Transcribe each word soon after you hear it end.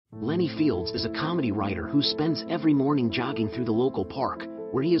Lenny Fields is a comedy writer who spends every morning jogging through the local park,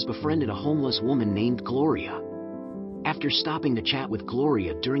 where he has befriended a homeless woman named Gloria. After stopping to chat with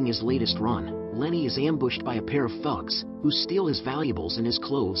Gloria during his latest run, Lenny is ambushed by a pair of thugs, who steal his valuables and his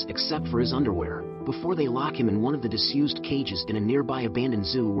clothes except for his underwear, before they lock him in one of the disused cages in a nearby abandoned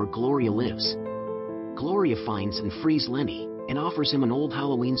zoo where Gloria lives. Gloria finds and frees Lenny, and offers him an old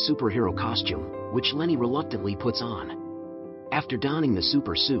Halloween superhero costume, which Lenny reluctantly puts on. After donning the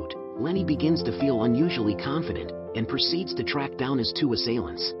super suit, Lenny begins to feel unusually confident, and proceeds to track down his two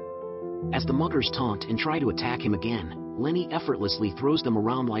assailants. As the muggers taunt and try to attack him again, Lenny effortlessly throws them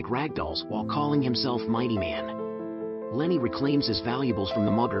around like ragdolls while calling himself Mightyman. Lenny reclaims his valuables from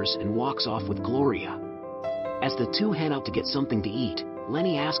the muggers and walks off with Gloria. As the two head out to get something to eat,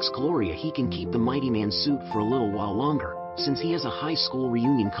 Lenny asks Gloria he can keep the Mightyman suit for a little while longer, since he has a high school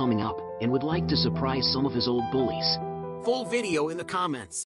reunion coming up, and would like to surprise some of his old bullies. Full video in the comments.